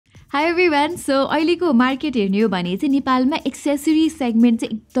Hi everyone. So अहिलेको market हेर्ने हो भने चाहिँ नेपालमा एक्सेसरी सेगमेन्ट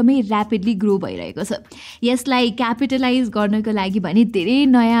चाहिँ एकदमै र्यापिडली ग्रो भइरहेको छ। यसलाई क्यापिटलाइज गर्नको लागि भने धेरै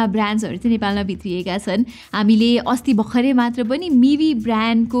नयाँ ब्रान्ड्सहरू चाहिँ नेपालमा भित्रिएका छन्। हामीले अस्ति भर्खरै मात्र पनि मिवी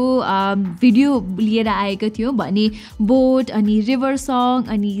ब्रान्डको भिडियो लिएर आएको थियौँ भने बोट अनि रिभरसङ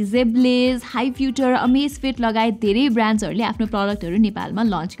अनि जेब्लेज, हाई फ्युचर, अमेज फिट लगायत धेरै ब्रान्ड्सहरूले आफ्नो प्रडक्टहरू नेपालमा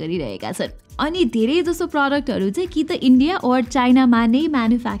लन्च गरिरहेका छन्। अनि धेरै जसो प्रडक्टहरू चाहिँ कि त इन्डिया और चाइनामा नै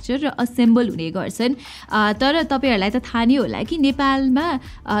म्यानुफ्याक्चर र असेम्बल हुने गर्छन्। तर तपाईहरुलाई त थाहा नै होला कि नेपालमा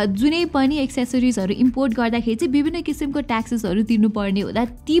जुनै पनि एक्सेसरिजहरू इम्पोर्ट गर्दाखेरि चाहिँ विभिन्न किसिमको ट्याक्सेसहरू तिर्नुपर्ने हुँदा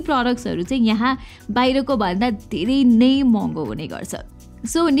ती प्रडक्ट्सहरू चाहिँ यहाँ बाहिरको भन्दा धेरै नै महँगो हुने गर्छ।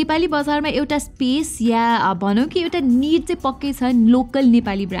 सो नेपाली बजारमा एउटा स्पेस या भनौँ कि एउटा निड चाहिँ पक्कै छ लोकल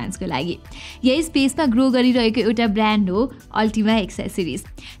नेपाली ब्रान्ड्सको लागि। यही स्पेसमा ग्रो गरिरहेको एउटा ब्रान्ड हो अल्टिमा एक्सेसरिज।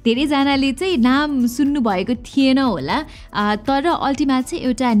 धेरैजनाले चाहिँ नाम सुन्नुभएको थिएन होला, तर अल्टिमा चाहिँ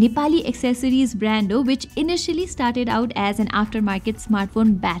एउटा नेपाली एक्सेसरिज ब्रान्ड हो which initially started out as an after market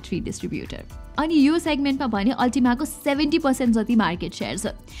smartphone battery distributor. अनि यो सेगमेन्टमा भने अल्टिमाको 70% जति मार्केट सेयर छ।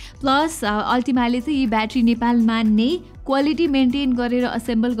 प्लस अल्टिमाले चाहिँ यी ब्याट्री नेपालमा नै क्वालिटी मेन्टेन गरेर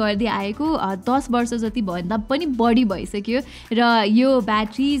असेम्बल गर्दै आएको 10 वर्ष जति भन्दा पनि बढी भइसक्यो र यो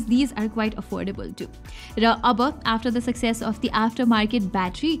batteries these are quite affordable to. र अब after the success of the after market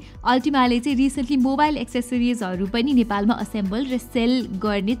battery अल्टिमाले चाहिँ रिसेन्टली मोबाइल एक्सेसरिजहरू पनि नेपालमा असेम्बल र सेल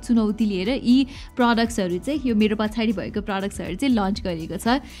गर्ने चुनौती लिएर यी प्रडक्ट्सहरू चाहिँ यो मेरो पछाडि भएको प्रडक्ट्सहरू चाहिँ लन्च गरेको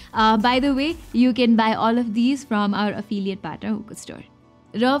छ। By the way you can buy all of these from our affiliate partner Hook Store.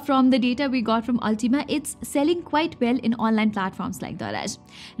 From the data we got from Ultima, it's selling quite well in online platforms like Daraz.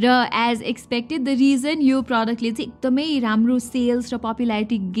 As expected, the reason यो प्रडक्टले चाहिँ एकदमै राम्रो sales र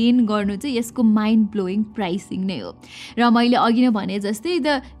popularity gain गर्नु चाहिँ यसको mind blowing pricing नै हो। र मैले अघि नै भने जस्तै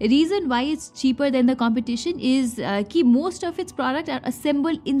the reason why it's cheaper then the competition is कि most of its product are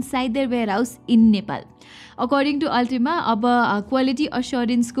assembled inside there ware house in Nepal. According to Ultima अब क्वालिटी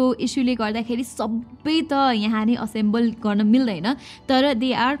अस्योरेन्सको इस्युले गर्दाखेरि सबै त यहाँ नै असेम्बल गर्न मिल्दैन, तर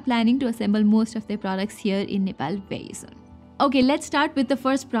they are planning to assemble most of their products here in Nepal very soon. Okay, let's start with the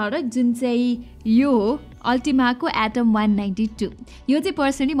first product जुन चाहिँ यो हो अल्टिमाको एटम 192। यो चाहिँ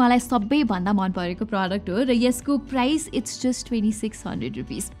पर्सनली मलाई सबैभन्दा मन परेको प्रडक्ट हो र यसको प्राइस इट्स जस्ट 2600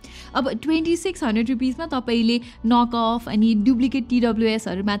 रुपिस। अब 2600 रुपिसमा तपाईँले नक अफ अनि डुप्लिकेट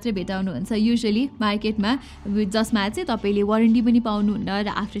TWSहरू मात्रै भेटाउनुहुन्छ युजुअली मार्केटमा, जसमा चाहिँ तपाईँले वारेन्टी पनि पाउनुहुन्न र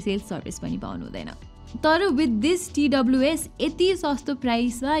आफ्टर सेल्स सर्भिस पनि पाउनु हुँदैन। तर विथ दिस TWS यति सस्तो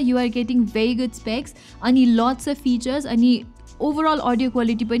प्राइसमा you are getting very good specs अनि लट्स अफ फिचर्स अनि ओभरअल अडियो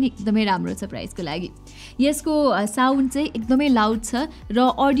क्वालिटी पनि एकदमै राम्रो छ प्राइसको लागि। यसको साउन्ड चाहिँ एकदमै लाउड छ र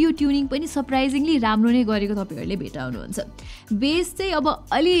अडियो ट्युनिङ पनि सरप्राइजिङली राम्रो नै गरेको तपाईँहरूले भेटाउनुहुन्छ। बेस चाहिँ अब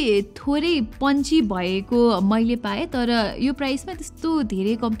अलि थोरै पन्ची भएको मैले पाएँ, तर यो प्राइसमा त्यस्तो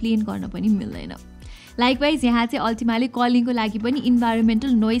धेरै कम्प्लेन गर्न पनि मिल्दैन। लाइकवाइज यहाँ चाहिँ अल्टिमाले कलिङको लागि पनि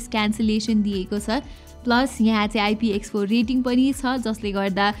इन्भाइरोमेन्टल नोइज क्यान्सलेसन दिएको छ। प्लस यहाँ चाहिँ IPX4 रेटिङ पनि छ, जसले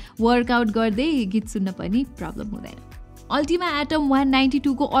गर्दा वर्कआउट गर्दै गीत सुन्न पनि प्रब्लम हुँदैन। अल्टिमा एटम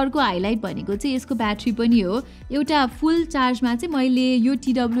 192 को अर्को हाइलाइट भनेको चाहिँ यसको ब्याट्री पनि हो। एउटा फुल चार्जमा चाहिँ मैले यो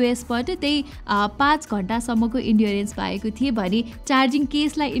TWSबाट त्यही 5 घन्टासम्मको इन्ड्योरेन्स पाएको थिएँ भने चार्जिङ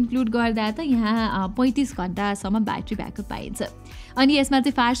केसलाई इन्क्लुड गर्दा त यहाँ 35 घन्टासम्म ब्याट्री ब्याकअप पाइन्छ। अनि यसमा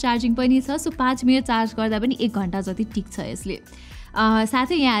चाहिँ फास्ट चार्जिङ पनि छ, सो 5 मिनट चार्ज गर्दा पनि 1 घन्टा जति टिक्छ यसले।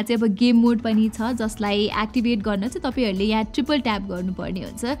 साथै यहाँ चाहिँ अब गेम मोड पनि छ, जसलाई एक्टिभेट गर्न चाहिँ तपाईँहरूले यहाँ ट्रिपल ट्याप गर्नुपर्ने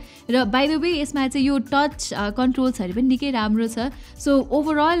हुन्छ। र बाई द वे यसमा चाहिँ यो टच कन्ट्रोल्सहरू पनि निकै राम्रो छ। सो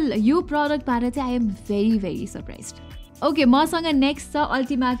ओभरअल यो प्रडक्टबाट चाहिँ I am very very surprised. Okay, मसँग नेक्स्ट छ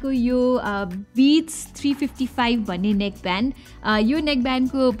अल्टिमाको यो बिट्स 355 भन्ने नेक ब्यान्ड। यो नेक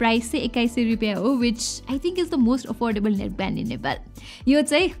ब्यान्डको प्राइस चाहिँ 2100 रुपियाँ हो, which I think is the most affordable neck band in Nepal. यो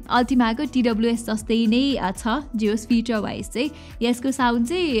चाहिँ अल्टिमाको TWS जस्तै नै छ, जियोस् फिचर वाइज चाहिँ यसको साउन्ड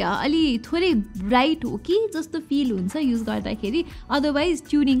चाहिँ अलि थोरै ब्राइट हो कि जस्तो फिल हुन्छ युज गर्दाखेरि, अदरवाइज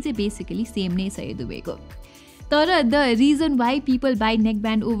ट्युनिङ चाहिँ बेसिकली सेम नै छ यो दुवैको। तर the reason why people by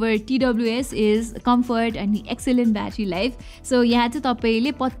नेकब्यान्ड over TWS is comfort अनि एक्सेलेन्ट ब्याट्री लाइफ। सो यहाँ चाहिँ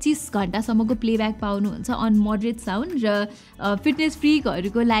तपाईँले 25 घन्टासम्मको प्लेब्याक पाउनुहुन्छ अन मोडरेट साउन्ड र फिटनेस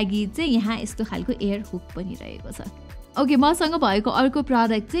फ्रिकहरूको लागि चाहिँ यहाँ यस्तो खालको एयर हुक पनि रहेको छ। ओके, मसँग भएको अर्को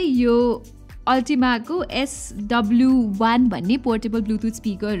प्रडक्ट चाहिँ यो अल्टिमाको SW1 भन्ने पोर्टेबल ब्लुटुथ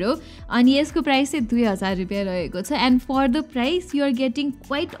स्पिकर हो अनि यसको प्राइस चाहिँ 2000 रुपियाँ रहेको छ। And for the price you are getting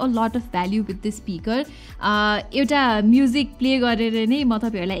quite a lot of value with this speaker. एउटा म्युजिक प्ले गरेर नै म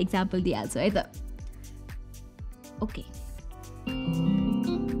तपाईँहरूलाई इक्जाम्पल दिइहाल्छु है त। ओके,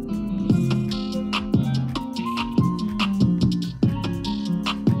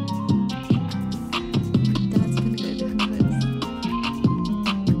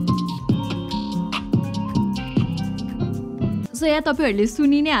 सो यहाँ तपाईँहरूले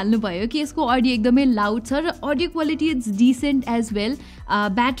सुनि नै हाल्नुभयो कि यसको अडियो एकदमै लाउड छ र audio quality is decent as well.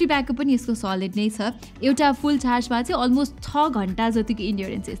 Battery backup पनि यसको सलिड नै छ। एउटा फुल चार्जमा चाहिँ अलमोस्ट 6 घन्टा जतिको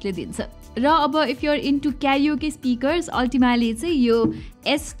इन्ड्योरेन्स यसले दिन्छ। र अब इफ युआर इन्टु क्यारियोके स्पिकर्स, अल्टिमाले चाहिँ यो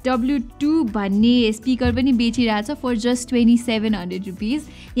SW2 भन्ने स्पिकर पनि बेचिरहेछ फर जस्ट 2700 रुपिज।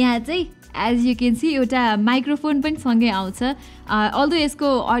 यहाँ चाहिँ एज यु क्यान सी एउटा माइक्रोफोन पनि सँगै आउँछ। अल्दो यसको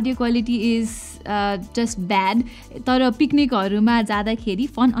audio quality is just bad, तर पिकनिकहरूमा जाँदाखेरि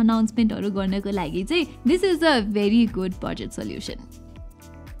फन अनाउन्समेन्टहरू गर्नको लागि चाहिँ this is a very good budget solution.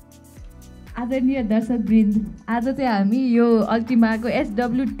 आदरणीय दर्शकवृन्द, आज चाहिँ हामी यो अल्टिमाको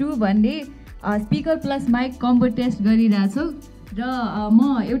SW2 भन्ने speaker plus mic combo test गरिरहेछौँ। र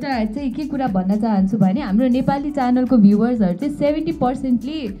म एउटा चाहिँ के कुरा भन्न चाहन्छु भने हाम्रो नेपाली च्यानलको भ्युवर्सहरू चाहिँ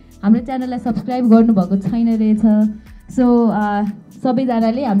 70%ले हाम्रो च्यानललाई सब्सक्राइब गर्नुभएको छैन रहेछ। सो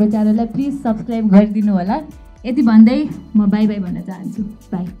सबैजनाले हाम्रो च्यानललाई प्लिज सब्सक्राइब गरिदिनु होला। यति भन्दै म बाई बाई भन्न चाहन्छु।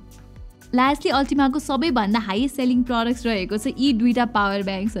 बाई। लास्टली अल्टिमाको सबैभन्दा हाइएस्ट सेलिङ प्रडक्ट्स रहेको छ यी दुईवटा पावर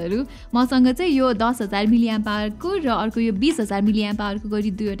ब्याङ्क्सहरू। मसँग चाहिँ यो 10,000 मिलिएम्प आवरको र अर्को यो 20,000 मिलिएम्प आवरको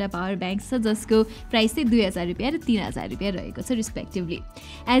गरी दुईवटा पावर ब्याङ्क्स छ, जसको प्राइस चाहिँ 2,000 रुपियाँ र 3,000 रुपियाँ रहेको छ रिस्पेक्टिभली।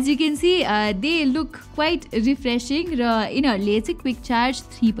 As you can C they look quite refreshing र यिनीहरूले चाहिँ क्विक चार्ज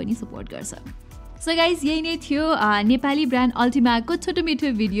 3 पनि सपोर्ट गर्छ। सो गाइज, यही नै थियो नेपाली ब्रान्ड अल्टिमाको छोटो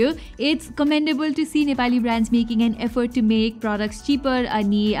मिठो video. It's commendable to see Nepali brands making an effort to make products cheaper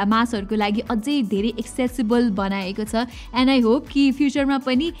अनि मासहरूको लागि अझै धेरै एक्सेसिबल बनाएको छ। एन्ड आई होप कि फ्युचरमा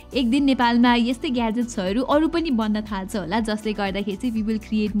पनि एक दिन नेपालमा यस्तै ग्याजेट्सहरू अरू पनि बन्न थाल्छ होला, जसले गर्दाखेरि चाहिँ we will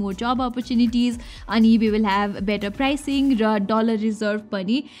create more job opportunities अनि we will have better pricing र डलर रिजर्भ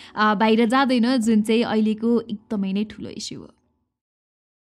पनि बाहिर जाँदैन, जुन चाहिँ अहिलेको एकदमै नै ठुलो इस्यु हो।